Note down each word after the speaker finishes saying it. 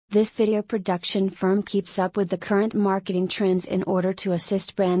This video production firm keeps up with the current marketing trends in order to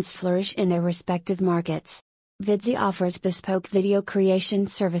assist brands flourish in their respective markets. Vidsy offers bespoke video creation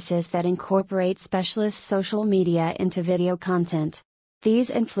services that incorporate specialist social media into video content. These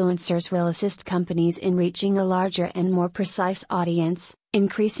influencers will assist companies in reaching a larger and more precise audience,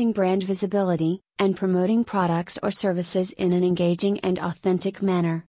 increasing brand visibility, and promoting products or services in an engaging and authentic manner.